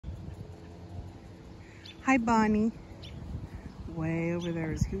Hi, Bonnie. Way over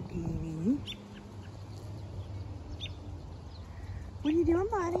there is Houdini. What are you doing,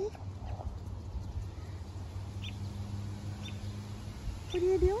 Bonnie? What are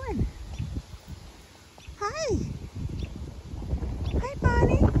you doing? Hi. Hi,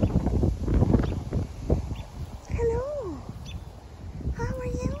 Bonnie. Hello. How are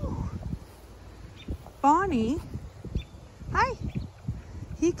you? Bonnie. Hi.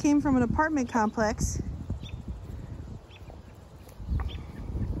 He came from an apartment complex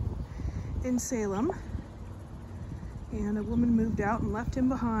in Salem, and a woman moved out and left him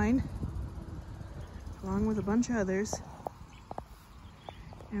behind along with a bunch of others,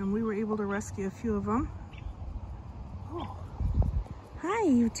 and we were able to rescue a few of them. Oh, hi,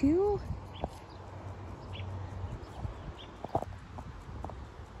 you two.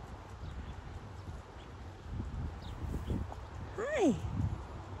 Hi.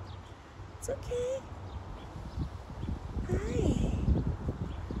 It's okay. Hi.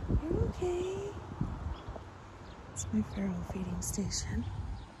 You're okay. It's my feral feeding station.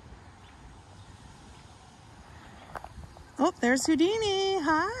 Oh, there's Houdini.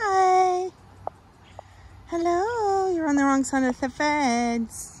 Hi. Hello. You're on the wrong side of the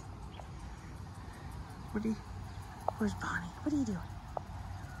fence. Where's Bonnie? What are you doing?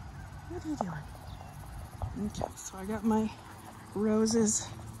 What are you doing? Okay, so I got my roses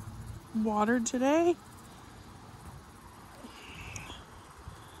watered today.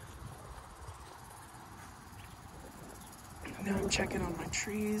 Now I'm checking on my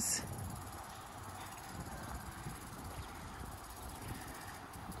trees.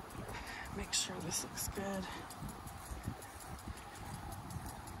 Make sure this looks good.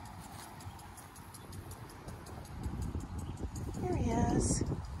 Here he is.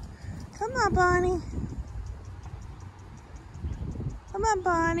 Come on, Bonnie. Come on,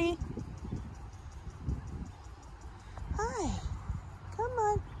 Bonnie. Hi. Come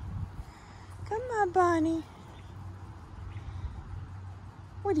on. Come on, Bonnie.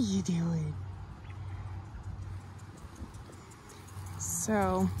 What are you doing?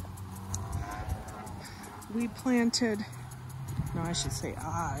 So, we planted, no, I should say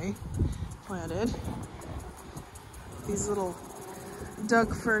I planted these little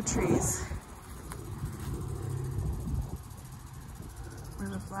Doug fir trees where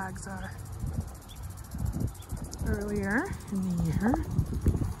the flags are earlier in the year.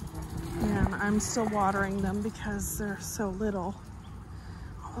 And I'm still watering them because they're so little.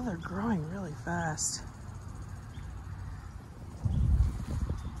 Oh, they're growing really fast.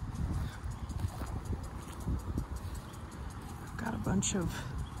 I've got a bunch of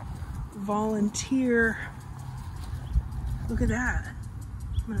volunteer. Look at that.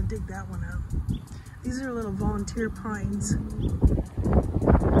 I'm gonna dig that one out. These are little volunteer pines.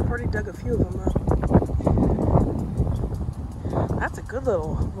 I've already dug a few of them up. That's a good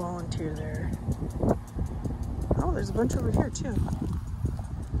little volunteer there. Oh, there's a bunch over here too.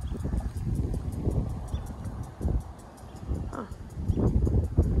 Huh.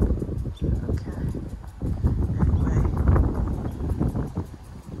 Okay. Anyway.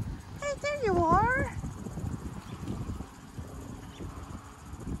 Hey, there you are.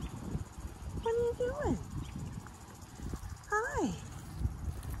 What are you doing? Hi.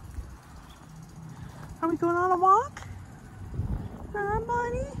 Are we going on a walk? Huh,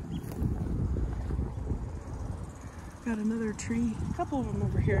 Bonnie? Got another tree. A couple of them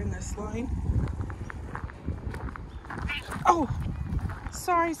over here in this line. Oh,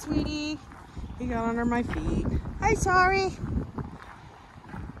 sorry, sweetie. He got under my feet. Hi, sorry.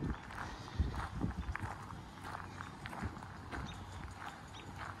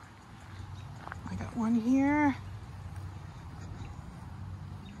 I got one here.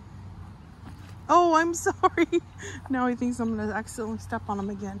 Oh, I'm sorry. Now he thinks I'm gonna accidentally step on him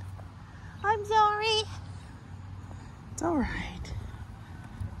again. I'm sorry. It's all right.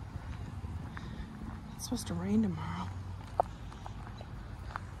 It's supposed to rain tomorrow.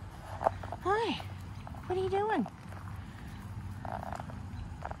 Hi, what are you doing?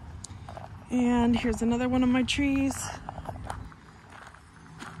 And here's another one of my trees.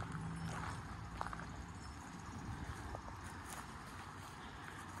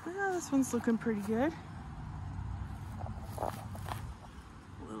 Well, this one's looking pretty good.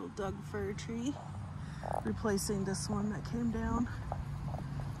 Little Doug fir tree, replacing this one that came down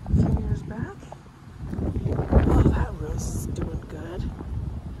a few years back. Oh, that rose is doing good.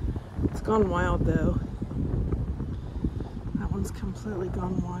 It's gone wild though. That one's completely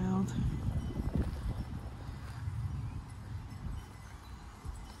gone wild.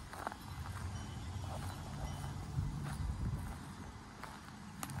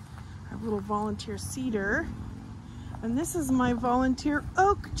 I little volunteer cedar. And this is my volunteer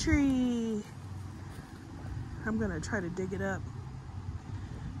oak tree. I'm gonna try to dig it up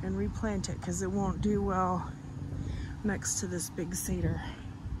and replant it because it won't do well next to this big cedar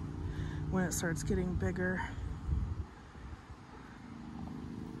when it starts getting bigger.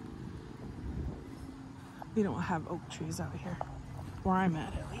 We don't have oak trees out here, where I'm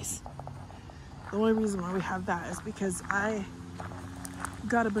at least. The only reason why we have that is because I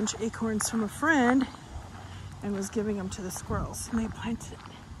got a bunch of acorns from a friend and was giving them to the squirrels, and they planted it.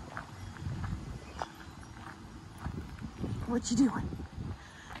 What you doing?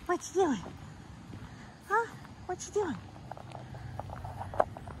 What you doing? Huh? What you doing?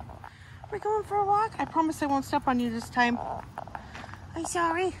 We're going for a walk? I promise I won't step on you this time. I'm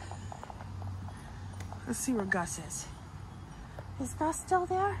sorry. Let's see where Gus is. Is Gus still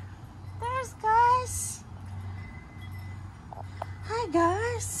there? There's Gus. Hi,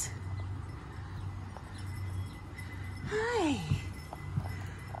 Gus. Hi.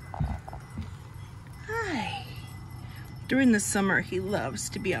 Hi. During the summer, he loves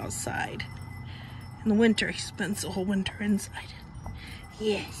to be outside. In the winter, he spends the whole winter inside.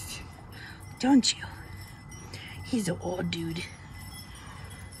 Yes. Don't you? He's an old dude.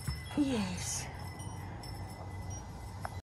 Yes.